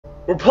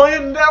We're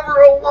playing Never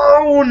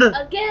Alone!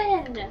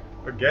 Again!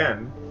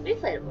 Again? We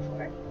played it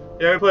before.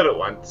 Yeah, we played it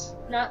once.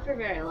 Not for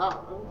very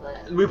long,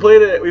 but... We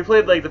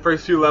played like the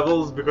first few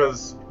levels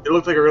because it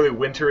looked like a really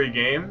wintry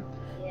game.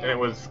 Yeah. And it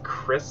was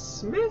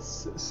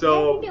Christmas? Yeah, I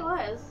So... think it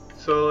was.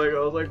 So like I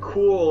was like,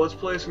 cool, let's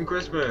play some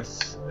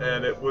Christmas.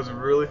 And it was a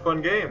really fun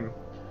game.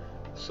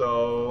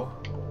 So,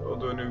 we'll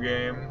do a new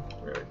game.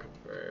 We're gonna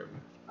confirm.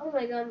 Oh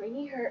my god, my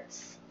knee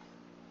hurts.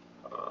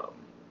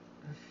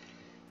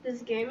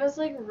 This game is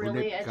like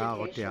really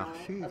educational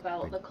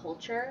about the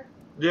culture.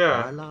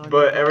 Yeah,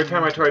 but every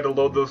time I tried to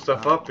load those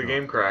stuff up, the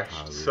game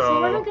crashed. So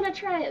we're not So, gonna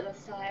try it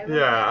this time.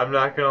 yeah, I'm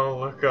not gonna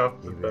look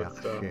up that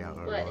stuff.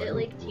 But it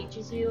like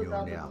teaches you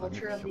about the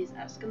culture of these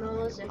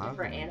Eskimos and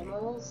different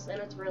animals, and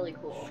it's really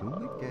cool.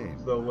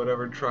 So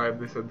whatever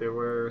tribe they said they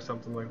were, or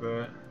something like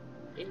that.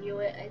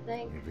 Inuit, I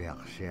think.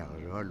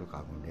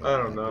 I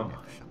don't know.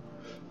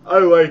 I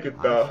like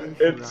it though.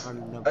 It's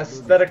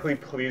aesthetically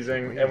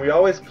pleasing, and we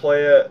always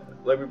play it,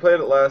 like we played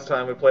it last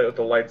time, we played it with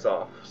the lights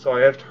off. So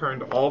I have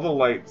turned all the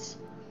lights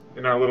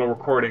in our little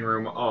recording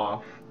room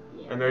off,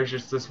 and there's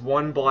just this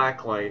one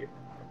black light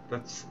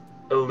that's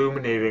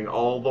illuminating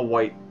all the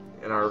white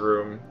in our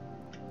room.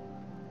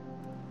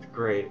 It's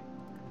great.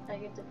 I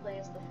get to play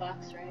as the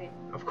fox, right?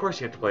 Of course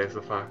you have to play as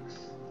the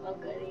fox. Oh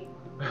goody.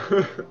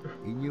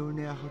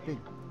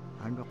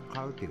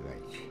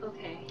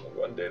 Okay.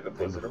 One day the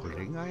blizzard will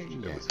Dragon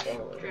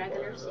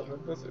or seal?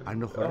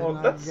 Oh,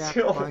 that's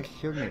seal.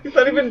 He's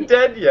not even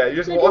dead yet.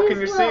 You're just walking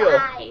your seal.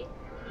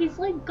 He's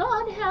like,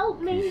 God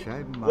help me.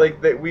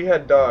 Like we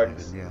had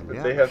dogs,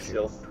 but they have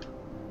seals.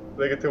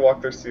 They get to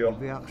walk their seal.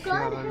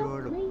 God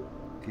help me.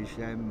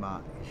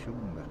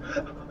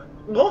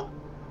 Oh!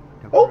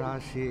 Oh!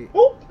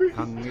 Oh!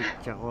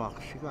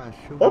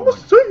 I'm a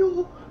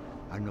seal!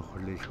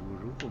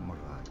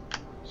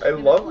 I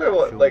love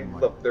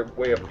their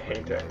way of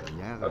painting.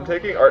 I'm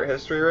taking art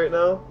history right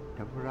now.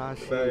 And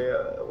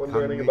we're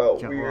learning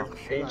about weird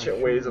ancient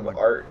ways of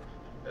art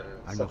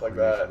and stuff like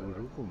that.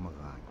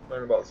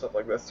 Learn about stuff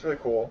like this. It's really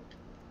cool.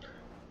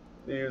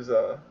 They use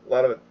a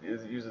lot of it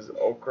uses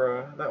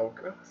okra. Not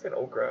okra. I said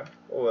okra.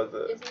 What was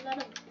it? Isn't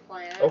that a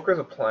plant? Okra's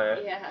a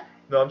plant. Yeah.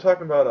 No, I'm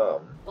talking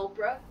about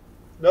Oprah?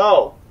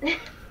 No. They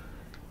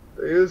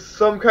use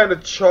some kind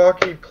of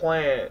chalky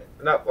plant,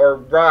 or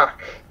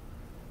rock,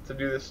 to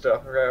do this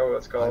stuff. I forgot what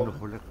it's called.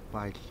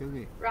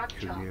 Rock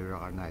chalk.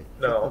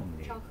 No.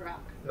 Chalk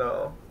rock.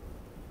 No.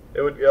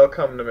 It'll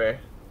come to me.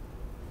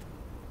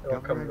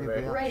 It'll come to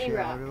me. Righty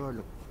rock.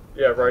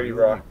 Yeah, righty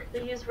rock.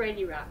 They use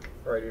righty rock.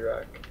 Righty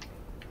rock.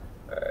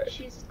 Alright.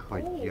 She's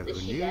cold.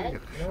 Is she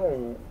dead?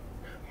 No.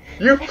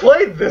 You've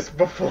played this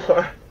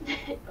before.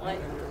 What?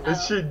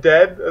 Is she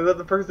dead? Is that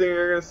the first thing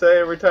you're gonna say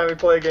every time we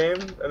play a game?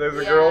 And there's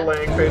a girl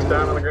laying face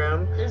down on the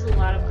ground? There's a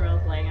lot of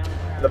girls laying on the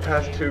ground. The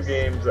past two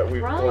games that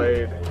we've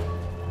played,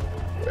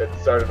 it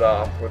started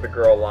off with a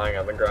girl lying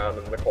on the ground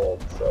in the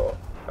cold, so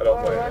I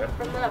don't blame run you.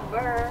 from that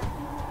burr.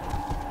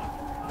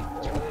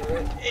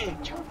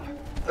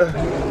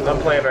 I'm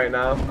playing right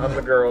now. I'm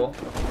the girl.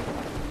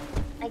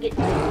 I get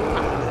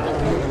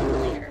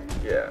stuff later.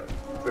 Yeah,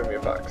 it's gonna be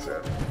a fox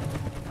soon.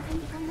 I'm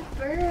from the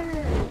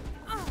burr.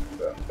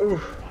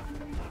 Oof.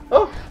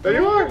 Oh, there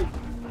you are.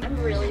 I'm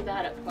really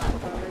bad at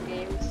platformer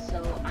games,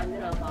 so I'm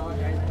gonna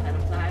apologize ahead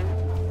of time.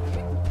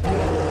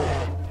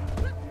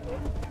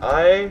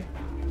 I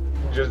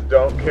just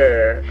don't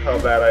care how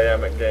bad I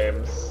am at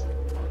games.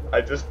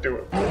 I just do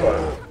it for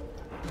fun.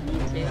 Me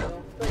too,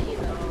 but you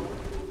know,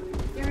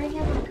 here I am,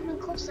 I'm coming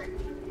closer.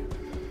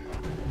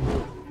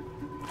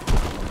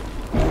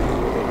 I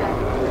got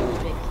really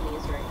big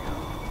keys right now.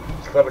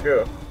 Just let it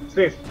go.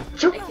 Sneeze.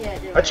 Achoo. I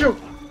can't do it. Achoo.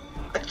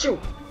 Achoo.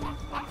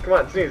 Come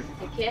on, sneeze.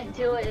 I can't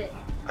do it.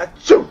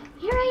 Achoo.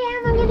 Here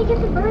I am, I'm gonna get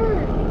the burr.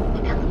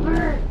 I got the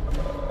burr.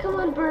 Come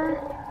on, burr.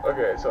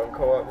 Okay, so I'm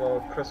co-op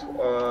mode. Press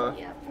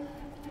Yep.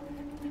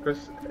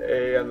 press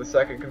A on the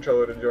second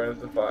controller to join as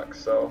the fox.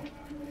 So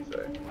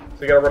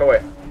you gotta run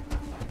away.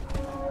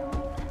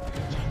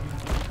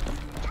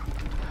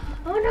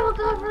 Oh no,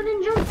 God, run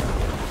and jump.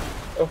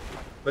 Oh,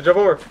 now jump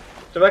over.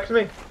 Jump back to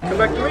me. Come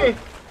back to me.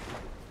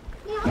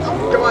 Yeah.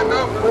 Come on,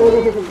 no.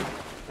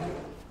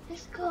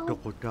 Let's go.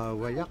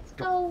 Let's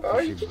go. Oh,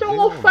 you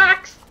little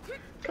fox.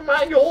 Come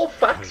on, you old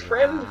fox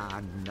friend.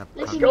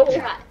 Let's go. go.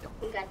 Trot.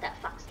 We got that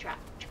fox trot.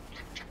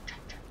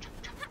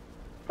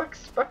 Fox,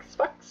 fox,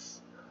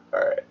 fox.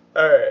 Alright,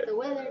 alright. The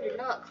weather did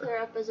not clear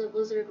up as a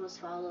blizzard was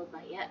followed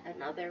by yet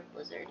another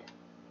blizzard.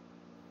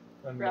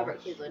 Robert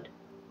Cleveland.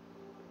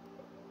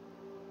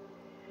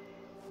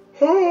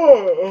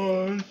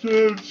 Oh,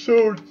 so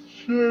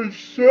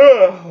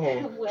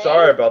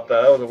sorry about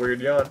that. That was a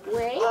weird yawn.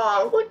 Wait.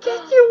 Oh, look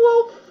at you,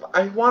 little.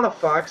 I want a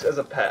fox as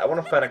a pet. I want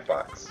a fennec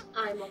fox.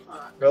 I'm a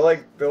fox. They're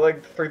like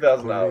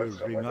 $3,000.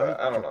 Something like that.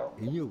 I don't know.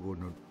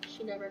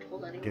 She never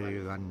told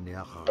anyone.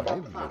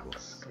 About the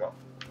fox. Come on.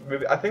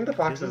 Maybe, I think the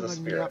fox is a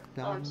spirit.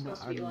 Oh, I'm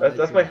supposed to be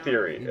That's my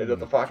theory. Is that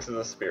the fox is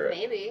a spirit.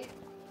 Maybe.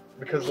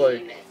 Because I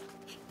mean, like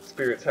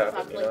spirits the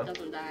happen, fox you know.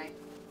 doesn't die.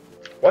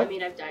 What? I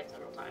mean, I've died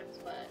several times,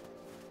 but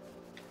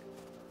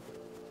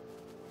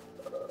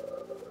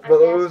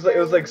But it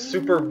was like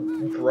super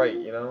bright,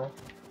 you know?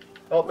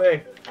 Help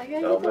me. I gotta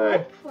Help get the me.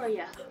 rope for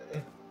ya.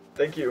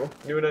 Thank you.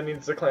 Nuna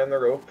needs to climb the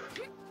rope.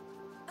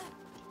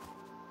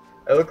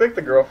 I look like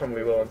the girl from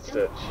Lilo and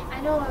Stitch.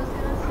 I know, I was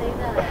gonna say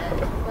that,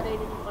 but I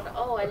didn't want to.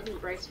 Oh, I didn't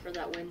brace for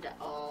that wind at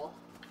all.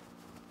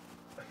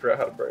 I forgot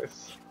how to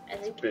brace. I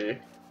think B.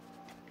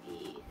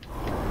 B.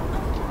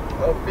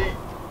 Oh, B.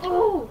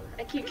 Oh,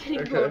 I keep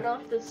getting blown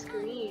off the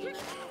screen.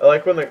 I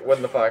like when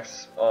the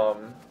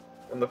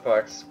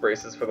fox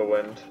braces for the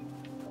wind.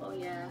 Oh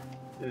yeah.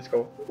 You just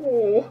go.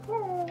 Oh,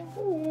 oh,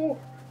 oh.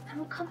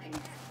 I'm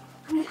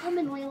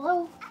coming,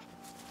 Lilo.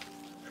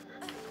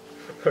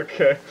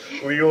 Okay,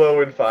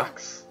 Lilo and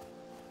Fox.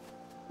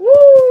 Woo!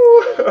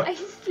 I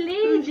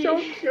slayed You're so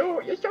it.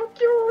 cute. You're so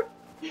cute.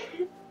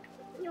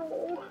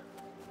 No.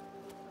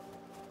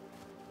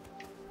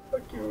 So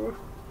cute.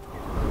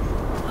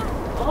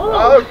 Oh,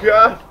 Oh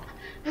God!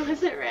 I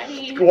wasn't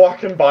ready. Just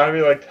walking by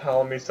me like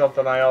telling me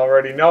something I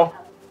already know.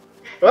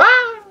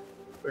 Ah!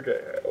 Okay.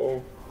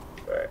 Oh.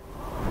 Right.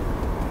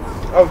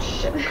 Oh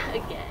shit.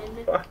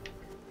 Again. Fuck.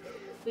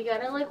 We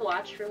gotta like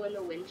watch for when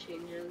the wind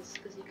changes,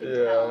 because you can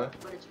Yeah. tell,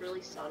 but it's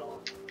really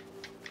subtle.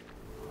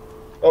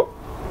 Oh.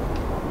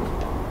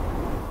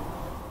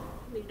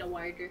 Need a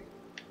wider.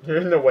 You're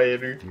in the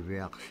waiter. You're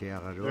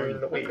You're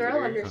in the The girl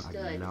waiter.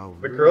 understood.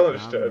 The girl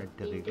understood.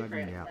 Being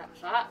different. That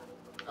thought.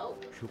 Oh.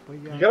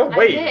 You gotta I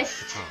wait.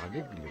 missed.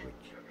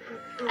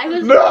 I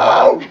was.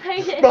 No!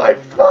 I did. My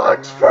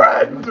fox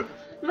friend!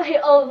 My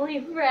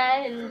only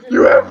friend.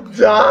 You have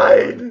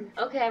died!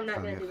 Okay, I'm not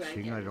gonna do that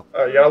again.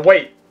 You gotta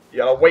wait. You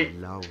gotta wait.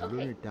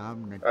 Okay.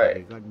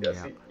 Alright.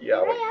 Yes, you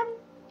gotta wait.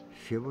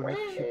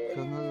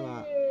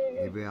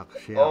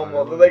 Oh,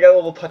 well, they got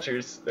little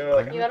touchers. They're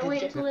like. You gotta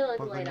wait until they like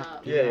light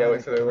up. Yeah, yeah,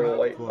 wait till they're a little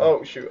light.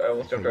 Oh, shoot, I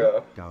almost jumped right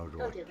off. Don't do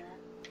that.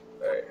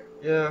 Alright.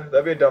 Yeah,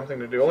 that'd be a dumb thing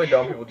to do. Only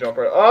dumb people jump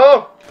right.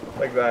 Oh!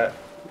 Like that.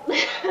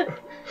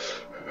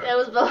 That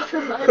was both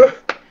of us.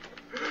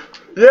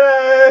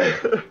 Yay!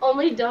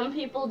 Only dumb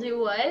people do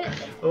what?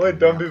 Only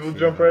dumb people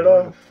jump right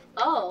off.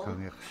 Oh.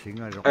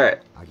 Alright.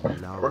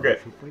 We're good.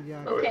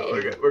 Okay.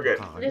 We're good. We're good.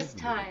 This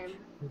time.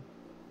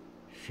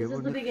 This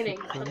is the beginning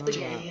of the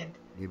game.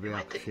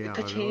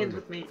 Touch hands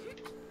with me.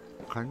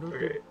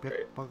 Okay.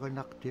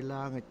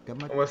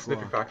 Almost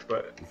snippy fox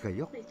butt.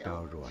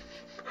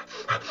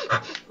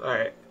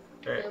 Alright.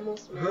 I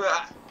almost missed.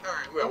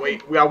 Alright, we gotta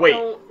wait. We gotta wait.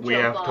 Don't We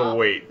jump have to off.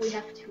 wait. We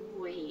have to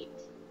wait.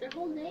 Their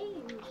whole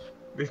names.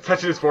 He's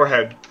touching his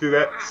forehead. See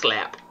that?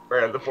 Slap.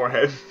 Right on the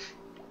forehead.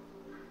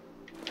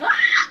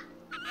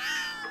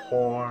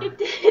 Poor. It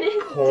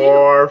didn't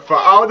Poor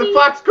fox. Oh, the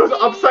fox goes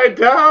upside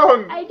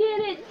down! I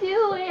didn't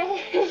do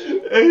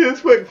it! And he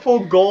just went full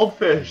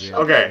goldfish.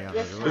 Okay.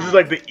 This This is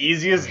like the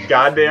easiest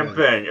goddamn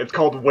thing. It's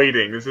called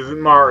waiting. This isn't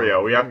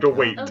Mario. We have to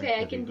wait.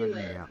 Okay, I can do it.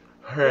 This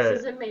Alright.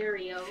 isn't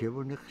Mario.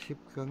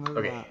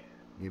 Okay.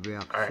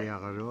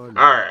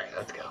 Alright,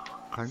 let's go.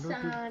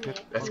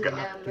 Sonic, Let's go.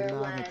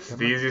 #1. It's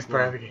the easiest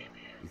part of the game.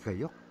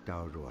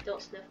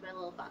 Don't sniff my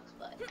little fox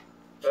butt.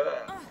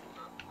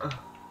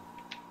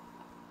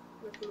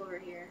 Let's come over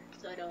here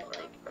so I don't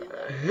like do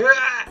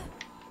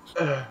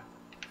that.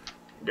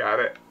 Got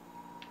it.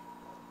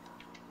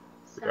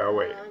 We gotta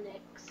wait.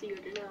 Sonic, you're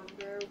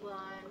the #1.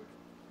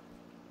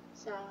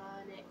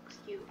 Sonic,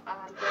 you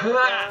are the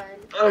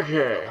one.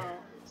 Okay. Oh,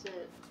 that's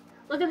it.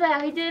 Look at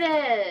that, I did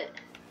it!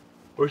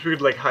 Wish we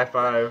could like high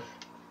five.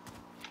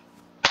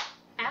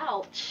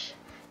 Ouch.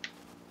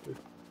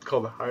 It's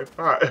called a high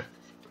five.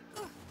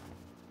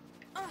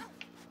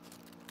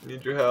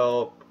 Need your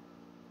help.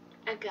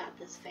 I got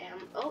this, fam.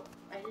 Oh,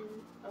 I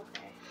didn't.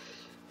 Okay.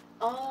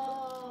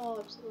 Oh,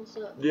 I'm supposed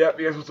to. Yep,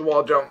 you're supposed to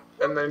wall jump,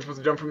 and then you're supposed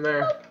to jump from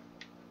there.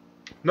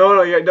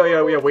 No,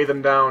 yeah, weigh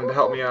them down to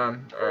help me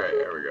on. Alright,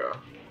 there we go.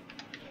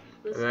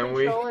 This And then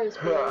we. controller is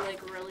being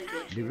like really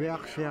good.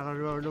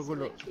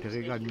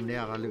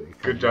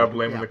 Good job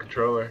blaming the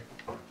controller.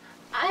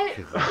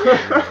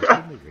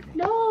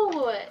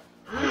 No!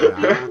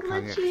 I'm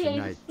glitchy,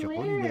 I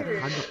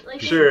swear. Like,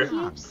 Sure. it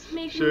keeps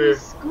making Sure. me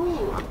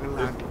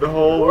scoop. The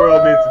whole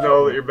world needs to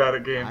know that you're bad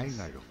at games.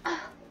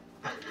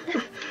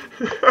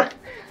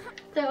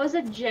 That was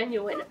a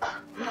genuine.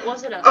 That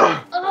wasn't a.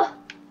 That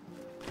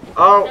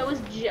Oh, was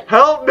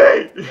help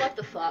me! What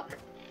the fuck?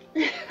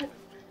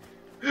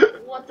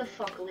 What the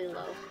fuck,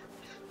 Lilo?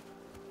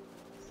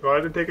 So I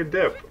had to take a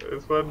dip. I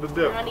just wanted to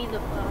dip. Ronnie the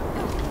fuck.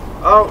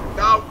 Oh,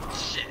 no,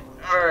 shit.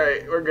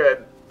 Alright, we're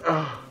good.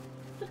 Oh.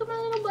 Look at my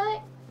little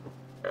butt.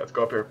 Yeah, let's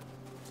go up here.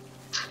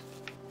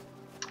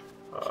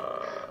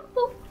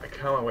 I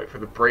kind of want to wait for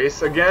the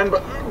brace again,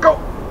 but go!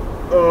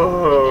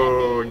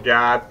 Oh,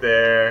 got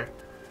there.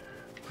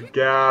 We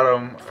got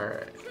him.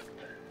 Alright.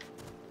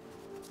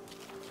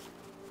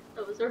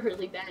 That was a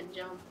really bad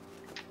jump.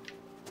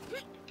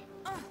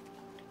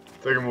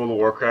 It's like in World of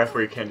Warcraft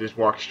where you can't just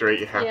walk straight,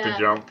 you have to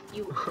jump.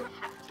 You have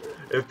to.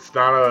 It's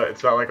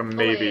not like a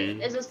maybe.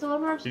 Wait, is this the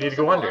one where I'm supposed You need to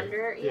to go go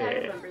under. Yeah, I Yeah.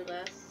 remember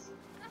this.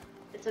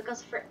 It took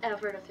us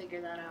forever to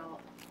figure that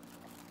out.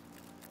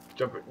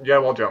 Jump. Yeah,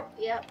 we'll jump.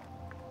 Yep.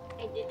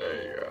 I did There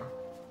it. you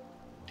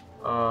go.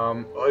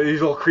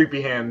 These little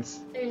creepy hands.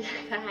 There's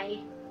a guy.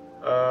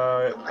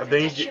 I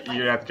think you're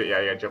gonna have to, yeah,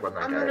 you gotta jump on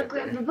that guy. I'm gonna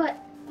grab the butt.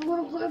 I'm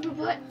gonna grab the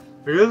butt.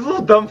 Look at this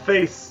little dumb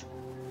face.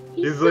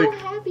 He's so like,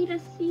 happy to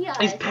see us.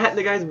 He's patting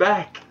the guy's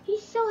back.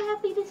 He's so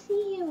happy to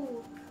see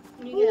you.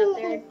 Can you get up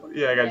there?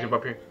 Yeah, I gotta jump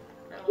up here.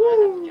 No, I have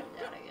to jump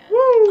down again.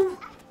 Woo!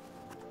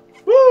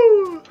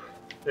 Woo!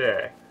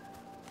 Yeah.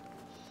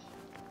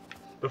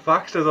 The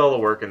fox does all the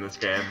work in this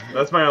game.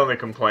 That's my only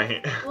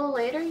complaint. Well,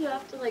 later you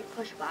have to like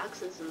push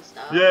boxes and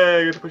stuff. Yeah,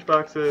 you get to push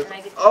boxes.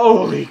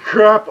 Holy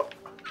crap!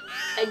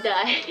 I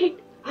died.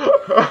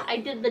 I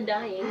did the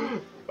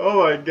dying.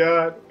 Oh my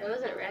god. I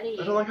wasn't ready.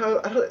 I don't like how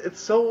it's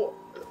so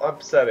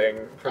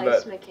upsetting for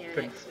Ice that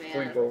mechanics, to man.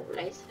 sleep over.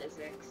 Ice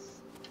physics.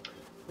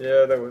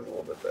 Yeah, there was a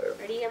little bit there.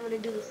 Ready? I'm gonna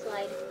do the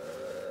slide.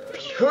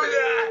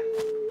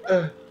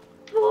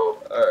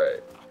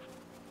 Alright.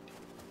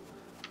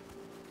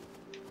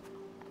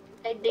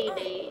 I did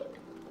it.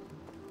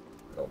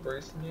 No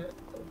bracing yet?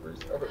 No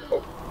bracing.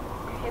 Oh.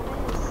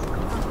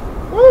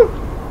 Woo!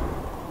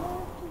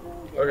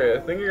 Okay, I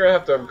think you're gonna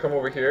have to come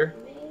over here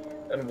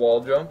and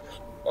wall jump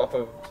off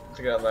of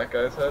to get on that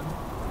guy's head.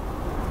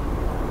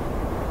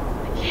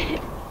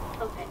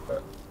 Okay.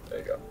 There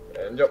you go.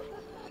 And jump.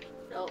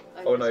 No,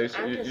 oh no, you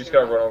just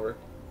gotta run over.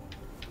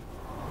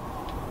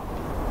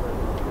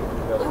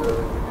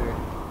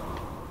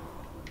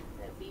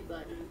 That B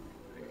button.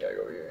 You gotta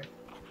go over here.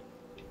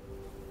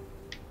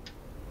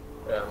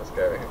 Yeah, this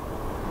guy right here.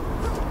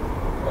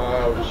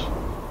 Ouch.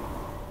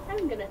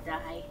 I'm gonna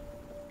die.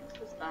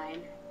 This is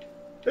fine.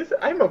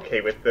 I'm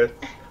okay with this.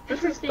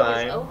 This is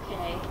fine.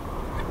 Okay.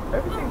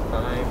 Everything's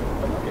fine.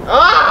 I'm okay.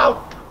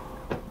 Ow!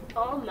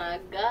 Oh my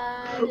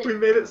god. We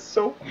made it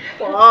so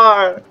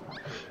far.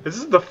 This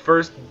is the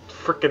first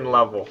freaking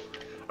level.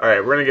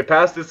 Alright, we're gonna get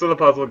past this little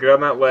puzzle, get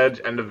on that ledge,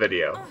 end the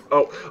video.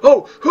 Oh!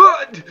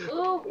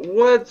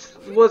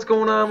 What's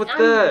going on with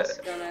that? I'm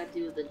just gonna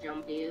do the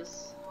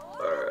jumpies.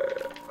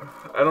 Alright.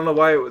 I don't know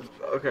why it was.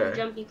 Okay.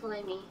 Jumpy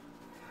climby.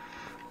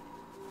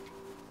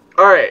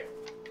 Alright.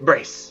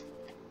 Brace.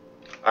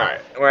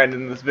 Alright, we're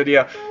ending this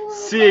video.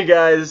 See you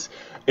guys.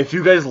 If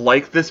you guys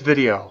like this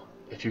video,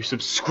 if you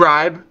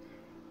subscribe,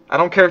 I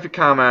don't care if you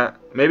comment.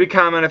 Maybe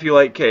comment if you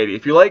like Katie.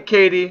 If you like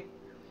Katie,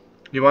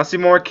 you want to see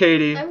more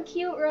Katie. I'm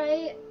cute,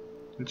 right?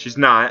 She's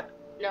not.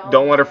 No.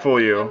 Don't let her fool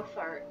you. I'm a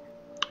fart.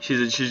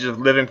 She's just a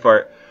living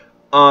fart.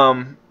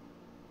 Then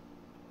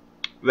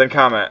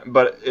comment.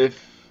 But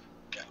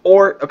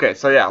okay,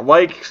 so yeah,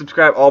 like,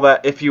 subscribe, all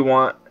that if you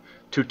want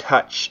to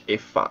touch a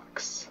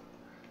fox.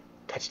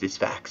 Touch this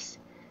fox.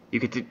 You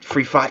get the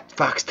free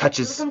fox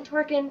touches. Look, I'm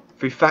twerking.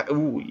 Free fox.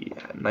 Ooh,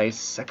 yeah, nice,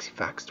 sexy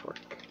fox twerk.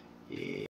 Yeah.